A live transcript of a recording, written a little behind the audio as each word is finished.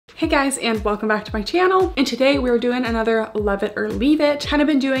Hey guys, and welcome back to my channel. And today we're doing another Love It or Leave It. Kind of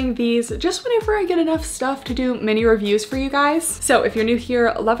been doing these just whenever I get enough stuff to do mini reviews for you guys. So if you're new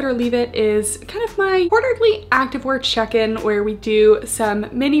here, Love It or Leave It is kind of my quarterly activewear check-in where we do some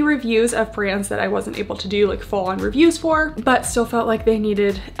mini reviews of brands that I wasn't able to do like full-on reviews for, but still felt like they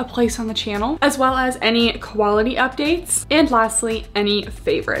needed a place on the channel, as well as any quality updates, and lastly, any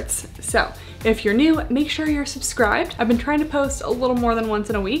favorites. So if you're new, make sure you're subscribed. I've been trying to post a little more than once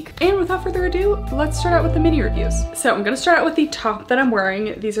in a week. And without further ado, let's start out with the mini reviews. So I'm gonna start out with the top that I'm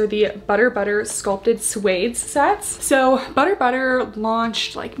wearing. These are the Butterbutter sculpted suede sets. So Butterbutter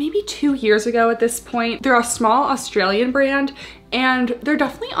launched like maybe 2 years ago at this point. They're a small Australian brand, and they're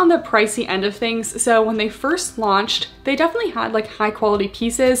definitely on the pricey end of things. So when they first launched, they definitely had like high quality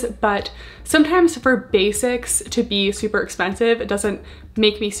pieces, but sometimes for basics to be super expensive, it doesn't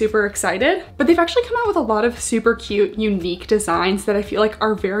make me super excited. But they've actually come out with a lot of super cute, unique designs that I feel like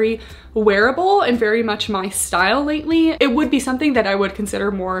are very wearable and very much my style lately. It would be something that I would consider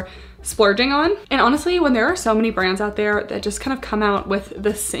more splurging on. And honestly, when there are so many brands out there that just kind of come out with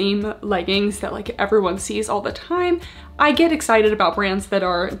the same leggings that like everyone sees all the time, I get excited about brands that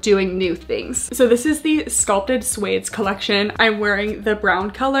are doing new things. So this is the Sculpted Suede's collection. I'm wearing the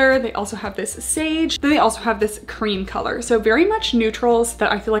brown color. They also have this sage. Then they also have this cream color. So very much neutrals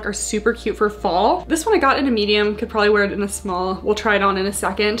that I feel like are super cute for fall. This one I got in a medium, could probably wear it in a small. We'll try it on in a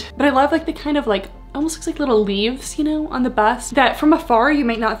second. But I love like the kind of like almost looks like little leaves, you know, on the bust that from afar you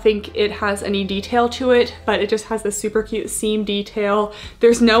might not think it has any detail to it, but it just has this super cute seam detail.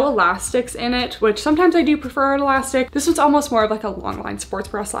 There's no elastics in it, which sometimes I do prefer an elastic. This one's almost more of like a long line sports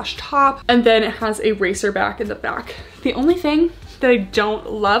bra slash top, and then it has a racer back in the back. The only thing that I don't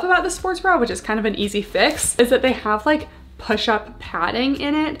love about the sports bra, which is kind of an easy fix, is that they have like push-up padding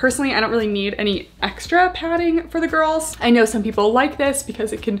in it. Personally, I don't really need any extra padding for the girls. I know some people like this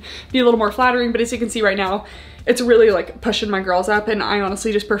because it can be a little more flattering, but as you can see right now, it's really like pushing my girls up, and I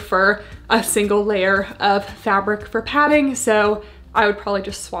honestly just prefer a single layer of fabric for padding, so I would probably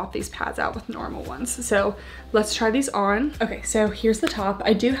just swap these pads out with normal ones. So let's try these on. Okay, so here's the top.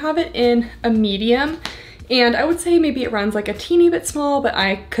 I do have it in a medium, and I would say maybe it runs like a teeny bit small, but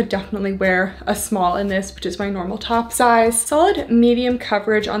I could definitely wear a small in this, which is my normal top size. Solid medium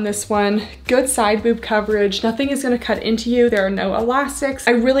coverage on this one. Good side boob coverage. Nothing is gonna cut into you. There are no elastics.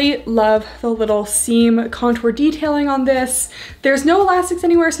 I really love the little seam contour detailing on this. There's no elastics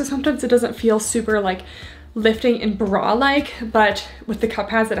anywhere, so sometimes it doesn't feel super like lifting and bra-like, but with the cup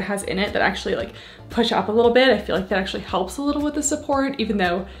pads that it has in it that actually like push up a little bit, I feel like that actually helps a little with the support, even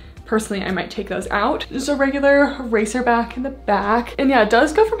though personally, I might take those out. Just a regular racer back in the back. And yeah, it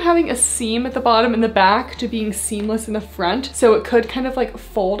does go from having a seam at the bottom in the back to being seamless in the front. So it could kind of like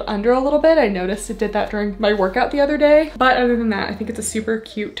fold under a little bit. I noticed it did that during my workout the other day. But other than that, I think it's a super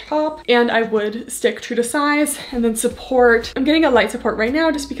cute top, and I would stick true to size. And then support, I'm getting a light support right now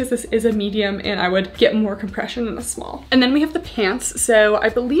just because this is a medium and I would get more compression in a small. And then we have the pants. So I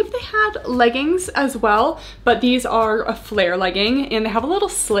believe they had leggings as well, but these are a flare legging and they have a little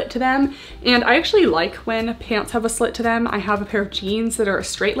slit to them, and I actually like when pants have a slit to them. I have a pair of jeans that are a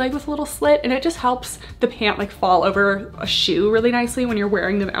straight leg with a little slit, and it just helps the pant like fall over a shoe really nicely when you're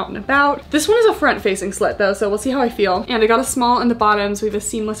wearing them out and about. This one is a front facing slit though, so we'll see how I feel. And I got a small in the bottoms. We have a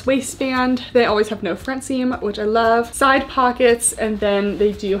seamless waistband. They always have no front seam, which I love. Side pockets, and then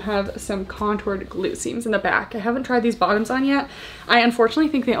they do have some contoured glute seams in the back. I haven't tried these bottoms on yet. I unfortunately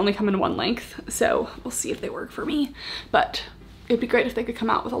think they only come in one length, so we'll see if they work for me, but it'd be great if they could come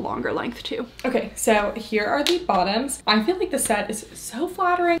out with a longer length too. Okay, so here are the bottoms. I feel like the set is so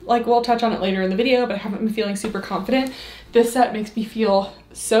flattering. Like, we'll touch on it later in the video, but I haven't been feeling super confident. This set makes me feel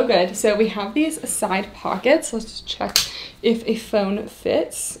so good. So we have these side pockets. Let's just check if a phone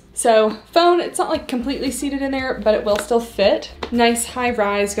fits. So phone, it's not like completely seated in there, but it will still fit. Nice high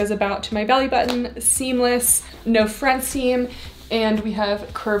rise, goes about to my belly button, seamless, no front seam. And we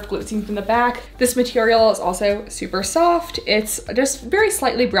have curved glute seams in the back. This material is also super soft. It's just very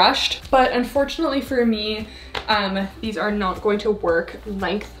slightly brushed, but unfortunately for me, these are not going to work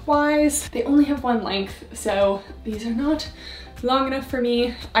lengthwise. They only have one length, so these are not long enough for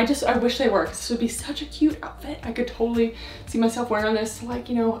me. I wish they were, 'cause this would be such a cute outfit. I could totally see myself wearing this to like,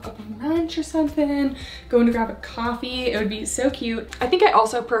 you know, a brunch or something, going to grab a coffee. It would be so cute. I think I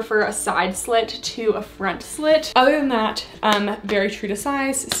also prefer a side slit to a front slit. Other than that, very true to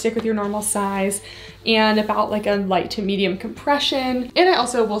size. Stick with your normal size. and about like a light to medium compression. And I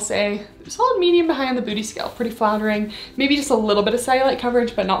also will say solid medium behind the booty scale, pretty flattering, maybe just a little bit of cellulite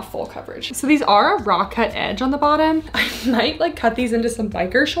coverage, but not full coverage. So these are a raw cut edge on the bottom. I might like cut these into some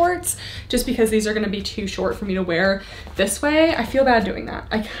biker shorts just because these are gonna be too short for me to wear this way. I feel bad doing that.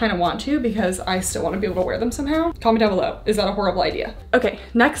 I kind of want to because I still want to be able to wear them somehow. Comment down below, is that a horrible idea? Okay,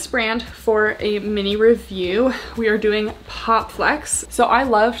 next brand for a mini review, we are doing POPFLEX. So I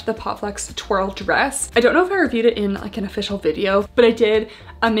loved the POPFLEX Twirl dress. I don't know if I reviewed it in like an official video, but I did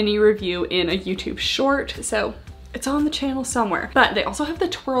a mini review in a YouTube short, so it's on the channel somewhere. But they also have the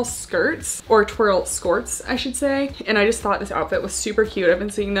Twirl skirts, or Twirl skorts, I should say. And I just thought this outfit was super cute. I've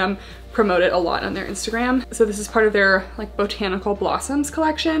been seeing them promote it a lot on their Instagram. So this is part of their like botanical blossoms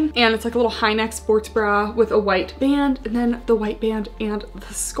collection. And it's like a little high neck sports bra with a white band, and then the white band and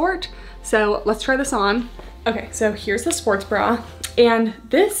the skort. So let's try this on. Okay, so here's the sports bra. And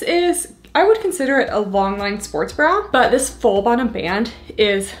this is, I would consider it a long line sports bra, but this full bottom band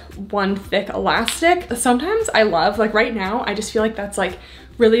is one thick elastic. Sometimes I love, like right now, I just feel like that's like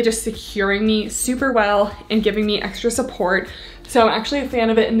really just securing me super well and giving me extra support. So I'm actually a fan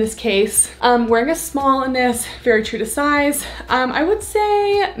of it in this case. Wearing a small in this, very true to size. I would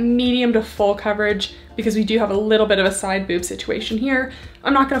say medium to full coverage because we do have a little bit of a side boob situation here.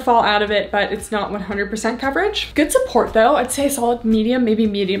 I'm not gonna fall out of it, but it's not 100% coverage. Good support though, I'd say solid medium, maybe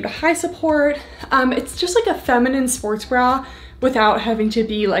medium to high support. It's just like a feminine sports bra without having to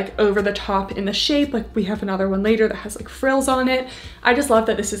be like over the top in the shape. Like we have another one later that has like frills on it. I just love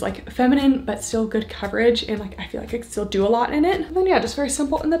that this is like feminine, but still good coverage. And like, I feel like I can still do a lot in it. And then yeah, just very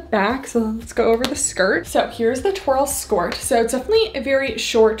simple in the back. So let's go over the skirt. So here's the Twirl skort. So it's definitely a very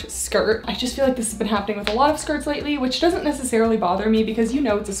short skirt. I just feel like this has been happening with a lot of skirts lately, which doesn't necessarily bother me because you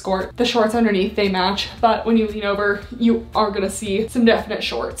know it's a skort. The shorts underneath, they match, but when you lean over, you are gonna see some definite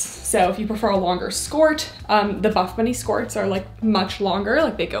shorts. So if you prefer a longer skort, the Buff Bunny skorts are like much longer,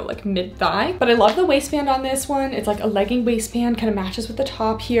 like they go like mid-thigh. But I love the waistband on this one. It's like a legging waistband, kind of matches with the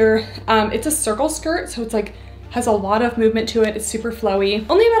top here. It's a circle skirt, so it's like has a lot of movement to it. It's super flowy.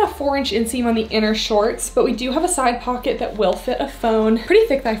 Only about a 4-inch inseam on the inner shorts, but we do have a side pocket that will fit a phone. Pretty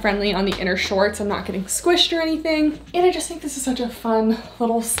thick thigh friendly on the inner shorts. I'm not getting squished or anything. And I just think this is such a fun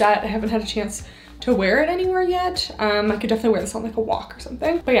little set. I haven't had a chance to wear it anywhere yet. I could definitely wear this on like a walk or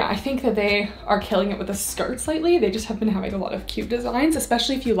something. But yeah, I think that they are killing it with the skirts lately. They just have been having a lot of cute designs,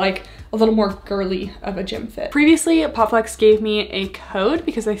 especially if you like a little more girly of a gym fit. Previously, POPFLEX gave me a code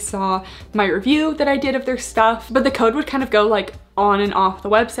because they saw my review that I did of their stuff, but the code would kind of go like on and off the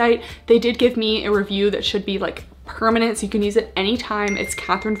website. They did give me a review that should be like permanent, so you can use it anytime. It's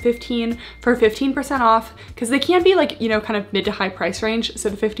Kathryn15 for 15% off, because they can be like, you know, kind of mid to high price range. So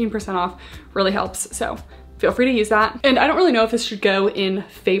the 15% off really helps. So feel free to use that. And I don't really know if this should go in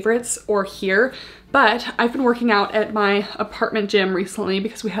favorites or here, but I've been working out at my apartment gym recently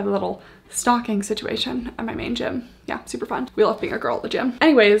because we had a little stocking situation at my main gym. Yeah, super fun. We love being a girl at the gym.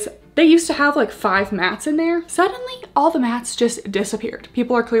 Anyways, they used to have like 5 mats in there. Suddenly, all the mats just disappeared.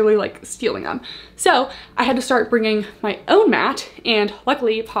 People are clearly like stealing them. So I had to start bringing my own mat, and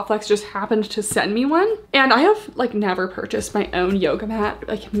luckily POPFLEX just happened to send me one. And I have like never purchased my own yoga mat,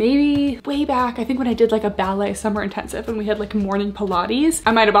 like maybe way back, I think when I did like a ballet summer intensive and we had like morning Pilates,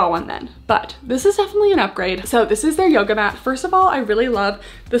 I might have bought one then. But this is definitely an upgrade. So this is their yoga mat. First of all, I really love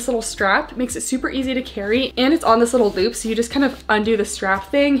this little strap. It makes it super easy to carry, and it's on this little loop, so you just kind of undo the strap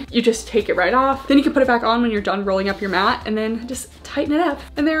thing. You just take it right off. Then you can put it back on when you're done rolling up your mat, and then just tighten it up,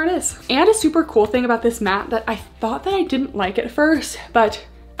 and there it is. And a super cool thing about this mat that I thought that I didn't like at first, but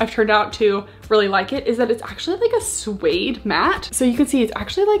I've turned out to really like it, is that it's actually like a suede mat. So you can see it's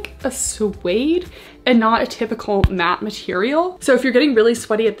actually like a suede and not a typical matte material. So if you're getting really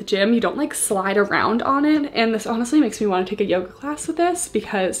sweaty at the gym, you don't like slide around on it. And this honestly makes me want to take a yoga class with this,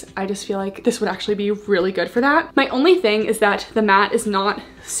 because I just feel like this would actually be really good for that. My only thing is that the mat is not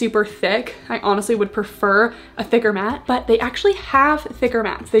super thick. I honestly would prefer a thicker mat, but they actually have thicker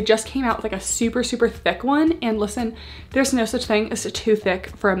mats. They just came out with like a super, super thick one. And listen, there's no such thing as too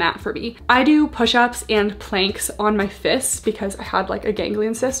thick for a mat for me. I do push-ups and planks on my fists because I had like a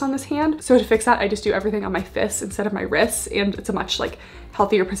ganglion cyst on this hand. So to fix that, I just do everything on my fists instead of my wrists, and it's a much like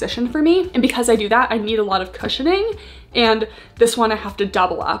healthier position for me. And because I do that, I need a lot of cushioning, and this one I have to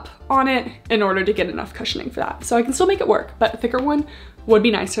double up on it in order to get enough cushioning for that. So I can still make it work, but a thicker one would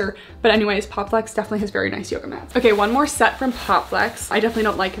be nicer. But anyways, POPFLEX definitely has very nice yoga mats. Okay, one more set from POPFLEX. I definitely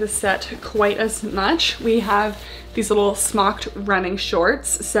don't like this set quite as much. We have these little smocked running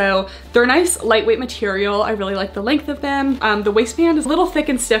shorts. So they're a nice lightweight material. I really like the length of them. The waistband is a little thick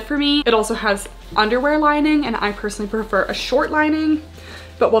and stiff for me. It also has underwear lining, and I personally prefer a short lining.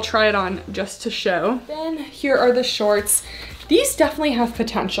 but we'll try it on just to show. Then here are the shorts. These definitely have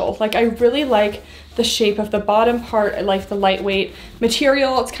potential. Like, I really like the shape of the bottom part. I like the lightweight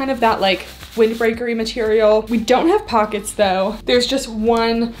material. It's kind of that like windbreakery material. We don't have pockets though. There's just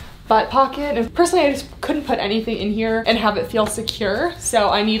one butt pocket, and personally I just couldn't put anything in here and have it feel secure, so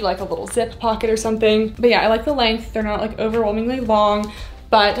I need like a little zip pocket or something. But yeah, I like the length. They're not like overwhelmingly long,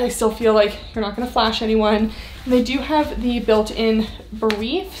 but I still feel like you're not gonna flash anyone. And they do have the built-in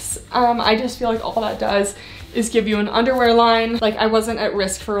briefs. I just feel like all that does is give you an underwear line. Like, I wasn't at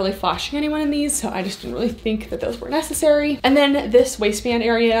risk for really flashing anyone in these, so I just didn't really think that those were necessary. And then this waistband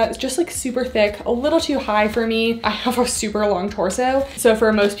area is just like super thick, a little too high for me. I have a super long torso, so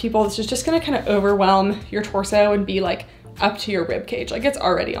for most people this is just gonna kind of overwhelm your torso and be like up to your rib cage. Like, it's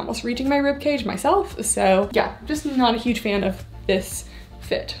already almost reaching my rib cage myself, so yeah, just not a huge fan of this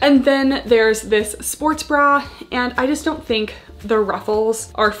fit. And then there's this sports bra, and I just don't think the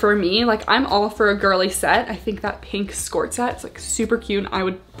ruffles are for me. Like, I'm all for a girly set. I think that pink skort set is like super cute. I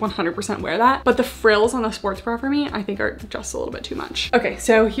would 100% wear that. But the frills on the sports bra for me, I think are just a little bit too much. Okay,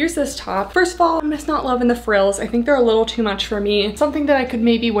 so here's this top. First of all, I'm just not loving the frills. I think they're a little too much for me. It's something that I could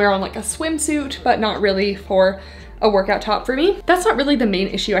maybe wear on like a swimsuit, but not really for a workout top for me. That's not really the main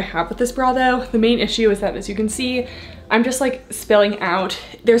issue I have with this bra though. The main issue is that, as you can see, I'm just like spilling out.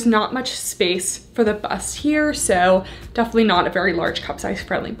 There's not much space for the bust here, so definitely not a very large cup size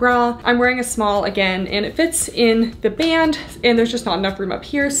friendly bra. I'm wearing a small again, and it fits in the band, and there's just not enough room up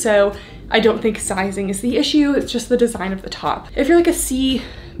here, so I don't think sizing is the issue. It's just the design of the top. If you're like a C,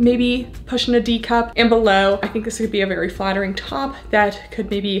 maybe pushing a D cup and below, I think this could be a very flattering top that could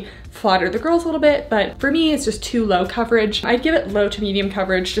maybe flatter the girls a little bit, but for me it's just too low coverage. I'd give it low to medium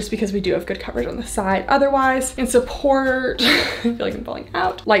coverage just because we do have good coverage on the side otherwise. And support, I feel like I'm falling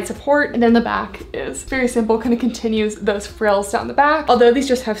out. Light support, and then the back is very simple, kind of continues those frills down the back. Although these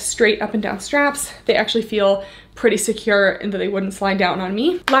just have straight up and down straps, they actually feel pretty secure and that they wouldn't slide down on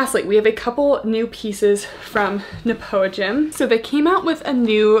me. Lastly, we have a couple new pieces from Nepoagym. So they came out with a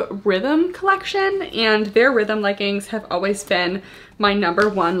new rhythm collection, and their rhythm leggings have always been my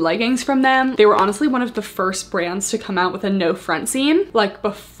 #1 leggings from them. They were honestly one of the first brands to come out with a no front seam. Like,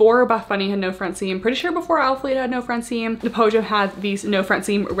 before Buff Bunny had no front seam, pretty sure before Alphalete had no front seam, Nepoagym had these no front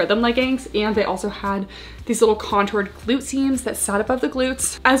seam rhythm leggings, and they also had these little contoured glute seams that sat above the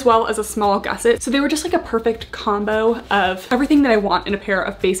glutes, as well as a small gusset. So they were just like a perfect combo of everything that I want in a pair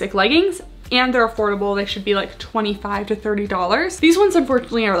of basic leggings. And they're affordable. They should be like $25 to $30. These ones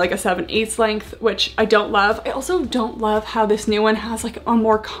unfortunately are like a 7/8 length, which I don't love. I also don't love how this new one has like a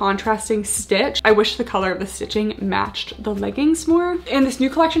more contrasting stitch. I wish the color of the stitching matched the leggings more. And this new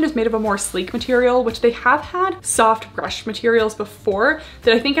collection is made of a more sleek material, which they have had soft brushed materials before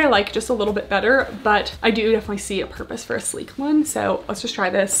that I think I like just a little bit better, but I do definitely see a purpose for a sleek one. So let's just try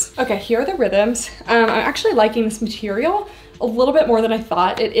this. Okay, here are the rhythms. I'm actually liking this material a little bit more than I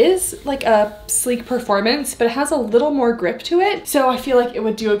thought. It is like a sleek performance, but it has a little more grip to it. So I feel like it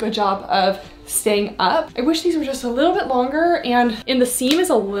would do a good job of staying up. I wish these were just a little bit longer, and in the seam is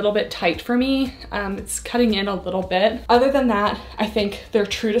a little bit tight for me. It's cutting in a little bit. Other than that, I think they're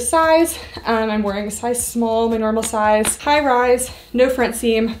true to size. I'm wearing a size small, my normal size. High rise, no front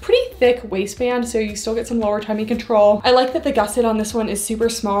seam, pretty thick waistband, so you still get some lower tummy control. I like that the gusset on this one is super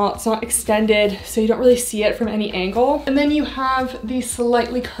small. It's not extended, so you don't really see it from any angle. And then you have these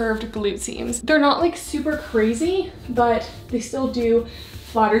slightly curved glute seams. They're not like super crazy, but they still do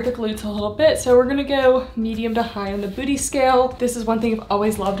flatter the glutes a little bit. So we're gonna go medium to high on the booty scale. This is one thing I've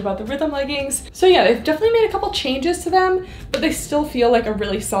always loved about the rhythm leggings. So yeah, they've definitely made a couple changes to them, but they still feel like a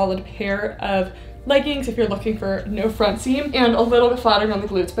really solid pair of leggings if you're looking for no front seam, and a little bit flattering on the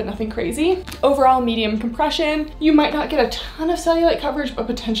glutes, but nothing crazy. Overall, medium compression. You might not get a ton of cellulite coverage, but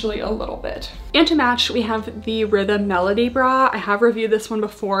potentially a little bit. And to match, we have the Rhythm Melody bra. I have reviewed this one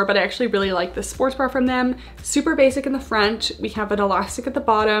before, but I actually really like this sports bra from them. Super basic in the front. We have an elastic at the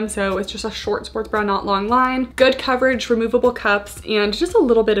bottom, so it's just a short sports bra, not long line. Good coverage, removable cups, and just a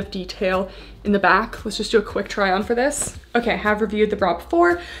little bit of detail in the back. Let's just do a quick try on for this. Okay, I have reviewed the bra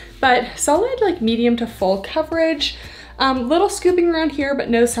before, but solid like medium to full coverage. Little scooping around here, but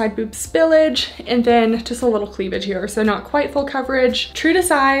no side boob spillage, and then just a little cleavage here, so not quite full coverage. True to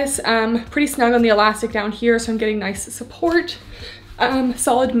size, pretty snug on the elastic down here, so I'm getting nice support.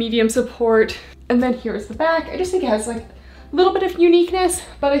 Solid medium support, and then here's the back. I just think it has like a little bit of uniqueness,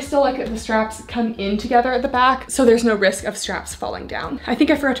 but I still like that the straps come in together at the back, so there's no risk of straps falling down. I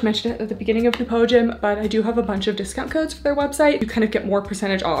think I forgot to mention it at the beginning of Nepoagym, but I do have a bunch of discount codes for their website. You kind of get more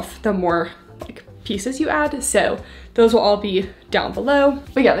percentage off the more like pieces you add, so those will all be down below.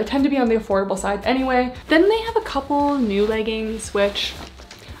 But yeah, they tend to be on the affordable side anyway. Then they have a couple new leggings, which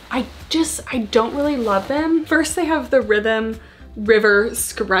I don't really love them. First, they have the River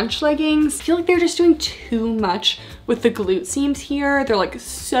scrunch leggings. I feel like they're just doing too much with the glute seams here. They're like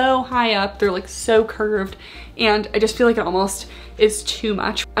so high up, they're like so curved, and I just feel like it almost is too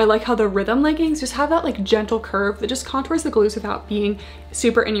much. I like how the Rhythm leggings just have that like gentle curve that just contours the glutes without being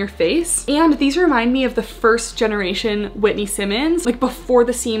super in your face. And these remind me of the first generation Whitney Simmons, like before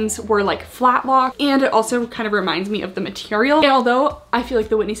the seams were like flat lock, and it also kind of reminds me of the material. And although I feel like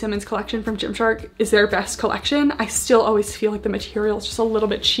the Whitney Simmons collection from Gymshark is their best collection, I still always feel like the material is just a little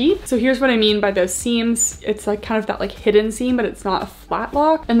bit cheap. So here's what I mean by those seams. It's like kind of that like hidden seam, but it's not a flat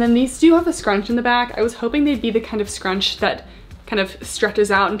lock. And then these do have a scrunch in the back. I was hoping they'd be the kind of scrunch that kind of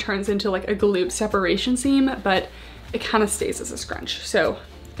stretches out and turns into like a glute separation seam, but it kind of stays as a scrunch. So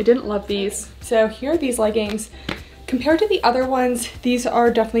I didn't love these. So here are these leggings. Compared to the other ones, these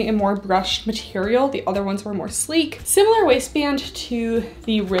are definitely a more brushed material. The other ones were more sleek. Similar waistband to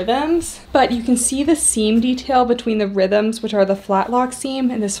the Rhythms, but you can see the seam detail between the Rhythms, which are the flat lock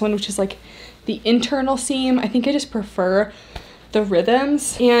seam, and this one, which is like the internal seam. I think I just prefer the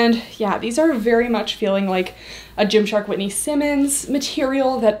Rhythms. And yeah, these are very much feeling like a Gymshark Whitney Simmons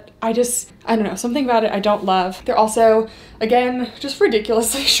material that I don't know, something about it I don't love. They're also, again, just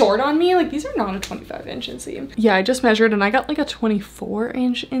ridiculously short on me. Like, these are not a 25-inch inseam. Yeah, I just measured and I got like a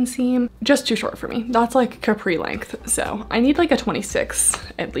 24-inch inseam. Just too short for me. That's like capri length. So I need like a 26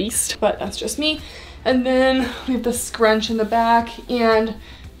 at least, but that's just me. And then we have the scrunch in the back, and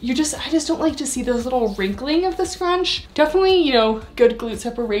I just don't like to see those little wrinkling of the scrunch. Definitely, you know, good glute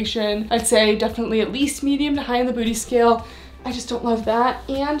separation. I'd say definitely at least medium to high in the booty scale. I just don't love that.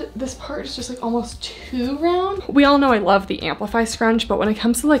 And this part is just like almost too round. We all know I love the Amplify scrunch, but when it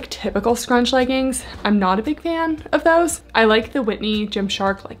comes to like typical scrunch leggings, I'm not a big fan of those. I like the Whitney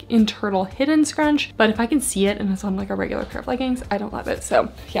Gymshark like internal hidden scrunch, but if I can see it and it's on like a regular pair of leggings, I don't love it.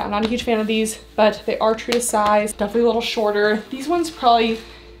 So yeah, I'm not a huge fan of these, but they are true to size, definitely a little shorter. These ones probably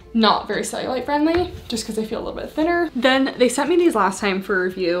not very cellulite friendly, just because I feel a little bit thinner. Then they sent me these last time for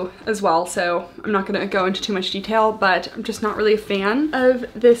review as well, so I'm not gonna go into too much detail, but I'm just not really a fan of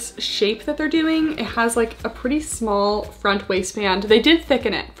this shape that they're doing. It has like a pretty small front waistband. They did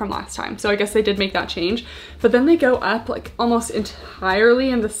thicken it from last time, so I guess they did make that change, but then they go up like almost entirely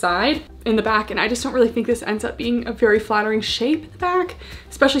in the back, and I just don't really think this ends up being a very flattering shape in the back,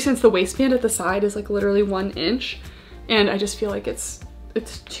 especially since the waistband at the side is like literally 1 inch, and I just feel like it's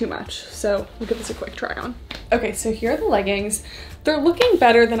too much. So we'll give this a quick try on. Okay, so here are the leggings. They're looking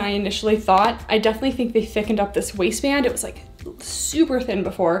better than I initially thought. I definitely think they thickened up this waistband. It was like super thin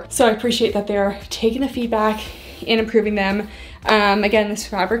before. So I appreciate that they're taking the feedback and improving them. Again, this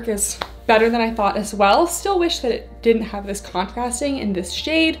fabric is better than I thought as well. Still wish that it didn't have this contrasting in this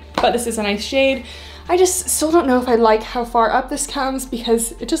shade, but this is a nice shade. I just still don't know if I like how far up this comes,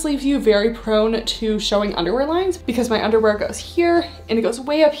 because it just leaves you very prone to showing underwear lines, because my underwear goes here and it goes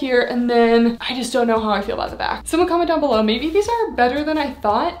way up here, and then I just don't know how I feel about the back. Someone comment down below, maybe these are better than I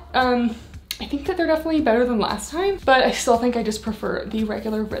thought. I think that they're definitely better than last time, but I still think I just prefer the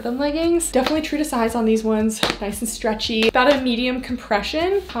regular Rhythm leggings. Definitely true to size on these ones, nice and stretchy. About a medium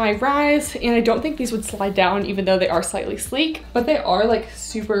compression, high rise, and I don't think these would slide down even though they are slightly sleek, but they are like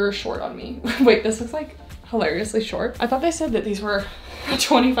super short on me. Wait, this looks like hilariously short. I thought they said that these were a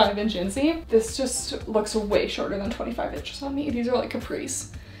 25-inch inseam. This just looks way shorter than 25 inches on me. These are like capris.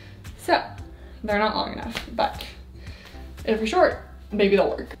 So they're not long enough, but if you're short, maybe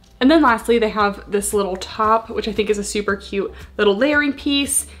they'll work. And then lastly, they have this little top, which I think is a super cute little layering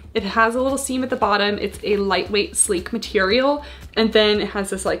piece. It has a little seam at the bottom. It's a lightweight, sleek material. And then it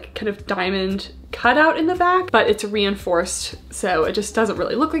has this like kind of diamond cutout in the back, but it's reinforced. So it just doesn't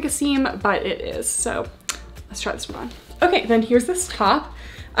really look like a seam, but it is. So let's try this one on. Okay, then here's this top.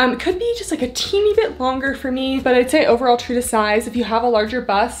 It could be just like a teeny bit longer for me, but I'd say overall true to size. If you have a larger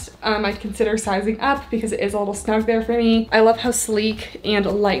bust, I'd consider sizing up because it is a little snug there for me. I love how sleek and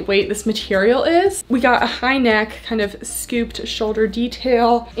lightweight this material is. We got a high neck, kind of scooped shoulder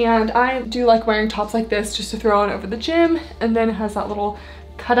detail, and I do like wearing tops like this just to throw on over the gym, and then it has that little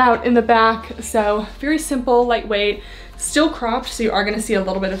cutout in the back. So very simple, lightweight, still cropped, so you are gonna see a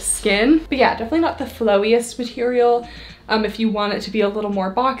little bit of skin. But yeah, definitely not the flowiest material. If you want it to be a little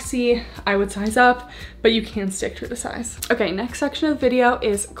more boxy, I would size up, but you can stick to the size. Okay, next section of the video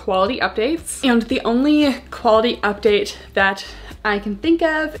is quality updates. And the only quality update that I can think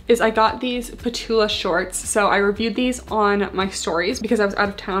of is I got these Petula shorts. So I reviewed these on my stories because I was out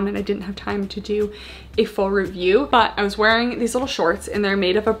of town and I didn't have time to do a full review, but I was wearing these little shorts and they're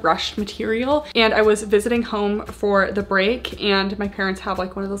made of a brushed material, and I was visiting home for the break, and my parents have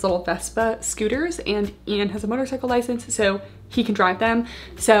like one of those little Vespa scooters, and Ian has a motorcycle license, so he can drive them.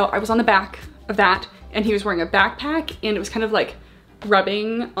 So I was on the back of that and he was wearing a backpack and it was kind of like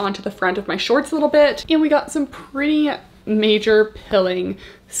rubbing onto the front of my shorts a little bit. And we got some pretty major pilling.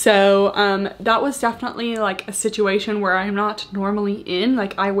 So that was definitely like a situation where I'm not normally in.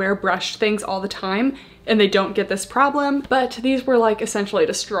 Like I wear brushed things all the time and they don't get this problem, but these were like essentially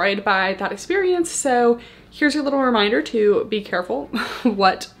destroyed by that experience. So here's your little reminder to be careful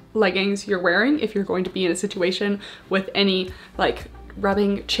what leggings you're wearing if you're going to be in a situation with any like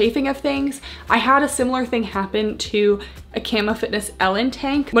rubbing, chafing of things. I had a similar thing happen to a Camo Fitness Ellen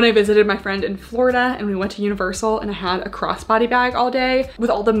tank when I visited my friend in Florida and we went to Universal, and I had a crossbody bag all day. With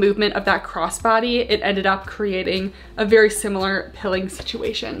all the movement of that crossbody, it ended up creating a very similar pilling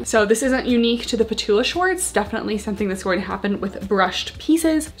situation. So this isn't unique to the Petula shorts, definitely something that's going to happen with brushed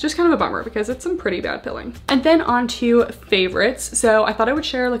pieces. It's just kind of a bummer because it's some pretty bad pilling. And then on to favorites. So I thought I would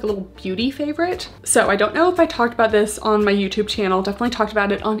share like a little beauty favorite. So I don't know if I talked about this on my YouTube channel, definitely talked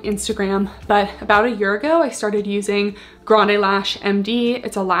about it on Instagram, but about a year ago I started using Grande Lash MD.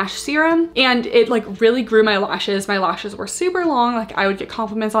 It's a lash serum and it like really grew my lashes. My lashes were super long, like I would get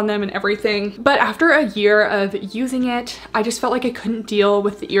compliments on them and everything. But after a year of using it, I just felt like I couldn't deal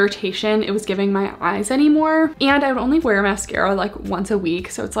with the irritation it was giving my eyes anymore. And I would only wear mascara like once a week.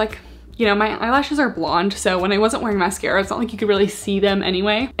 So it's like, you know, my eyelashes are blonde, so when I wasn't wearing mascara, it's not like you could really see them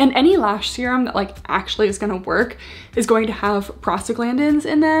anyway. And any lash serum that like actually is gonna work is going to have prostaglandins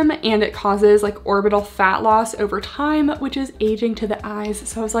in them, and it causes like orbital fat loss over time, which is aging to the eyes.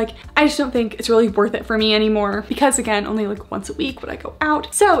 So I was like, I just don't think it's really worth it for me anymore, because again, only like once a week would I go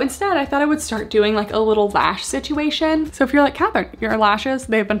out. So instead I thought I would start doing like a little lash situation. So if you're like, Kathryn, your lashes,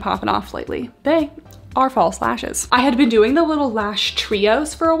 they've been popping off lately. They are false lashes. I had been doing the little lash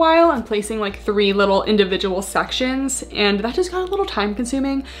trios for a while and placing like 3 little individual sections, and that just got a little time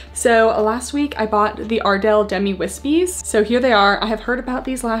consuming. So last week I bought the Ardell Demi Wispies. So here they are. I have heard about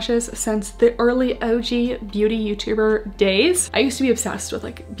these lashes since the early OG beauty YouTuber days. I used to be obsessed with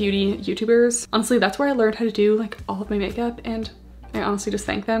like beauty YouTubers. Honestly, that's where I learned how to do like all of my makeup, and I honestly just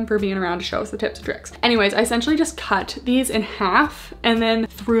thank them for being around to show us the tips and tricks. Anyways, I essentially just cut these in half and then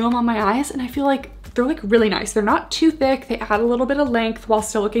threw them on my eyes, and I feel like they're like really nice. They're not too thick. They add a little bit of length while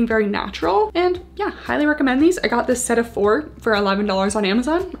still looking very natural. And yeah, highly recommend these. I got this set of 4 for $11 on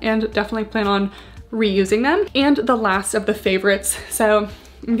Amazon and definitely plan on reusing them. And the last of the favorites. So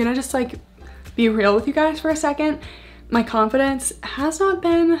I'm gonna just like be real with you guys for a second. My confidence has not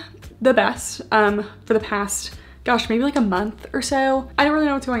been the best for the past, gosh, maybe like a month or so. I don't really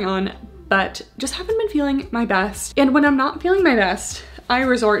know what's going on, but just haven't been feeling my best. And when I'm not feeling my best, I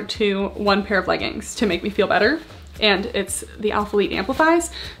resort to one pair of leggings to make me feel better, and it's the Alphalete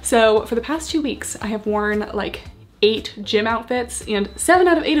Amplifies. So for the past 2 weeks, I have worn like 8 gym outfits, and 7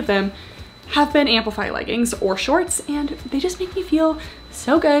 out of 8 of them have been Amplify leggings or shorts, and they just make me feel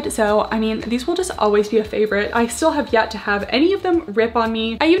so good. So I mean, these will just always be a favorite. I still have yet to have any of them rip on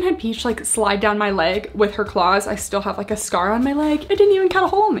me. I even had Peach like slide down my leg with her claws. I still have like a scar on my leg. It didn't even cut a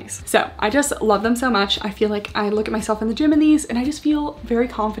hole in these. So I just love them so much. I feel like I look at myself in the gym in these and I just feel very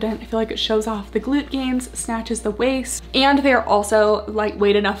confident. I feel like it shows off the glute gains, snatches the waist, and they are also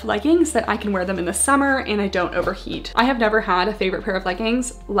lightweight enough leggings that I can wear them in the summer and I don't overheat. I have never had a favorite pair of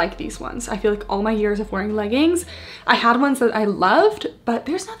leggings like these ones. I feel like all my years of wearing leggings, I had ones that I loved, but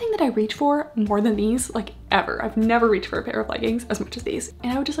there's nothing that I reach for more than these, like ever. I've never reached for a pair of leggings as much as these.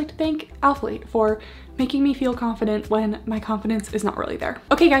 And I would just like to thank Alphalete for making me feel confident when my confidence is not really there.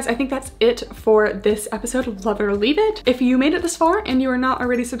 Okay guys, I think that's it for this episode of Love It or Leave It. If you made it this far and you are not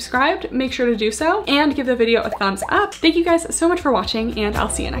already subscribed, make sure to do so and give the video a thumbs up. Thank you guys so much for watching, and I'll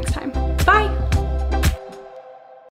see you next time. Bye!